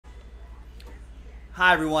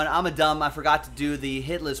Hi everyone, I'm a dumb. I forgot to do the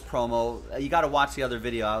hit list promo. You got to watch the other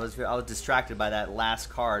video. I was distracted by that last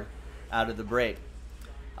card out of the break.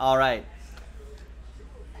 All right.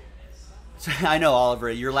 So, I know, Oliver,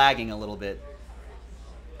 you're lagging a little bit.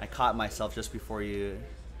 I caught myself just before you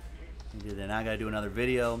did that. Now I got to do another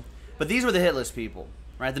video. But these were the hit list people,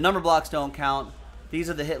 right? The number blocks don't count. These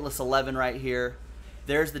are the hit list 11 right here.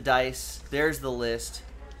 There's the dice. There's the list.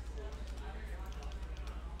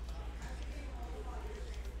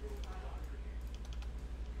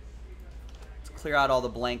 Clear out all the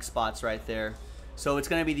blank spots right there. So it's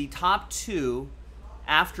going to be the top 2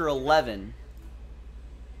 after 11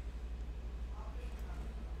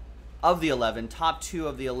 of the 11. Top 2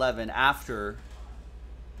 of the 11 after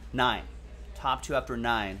 9. Top 2 after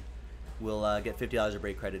 9 will get $50 of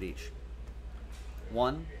break credit each.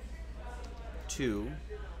 1, 2,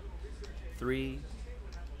 3,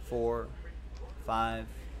 4, 5,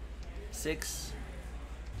 6.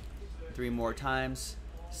 3 more times.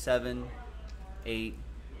 7, 8,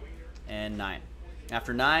 and 9.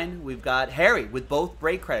 After 9, we've got Harry with both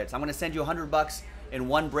break credits. I'm going to send you $100 in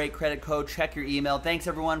 1 break credit code. Check your email. Thanks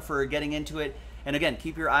everyone for getting into it. And again,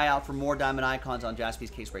 keep your eye out for more diamond icons on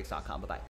jaspyscasebreaks.com. Bye-bye.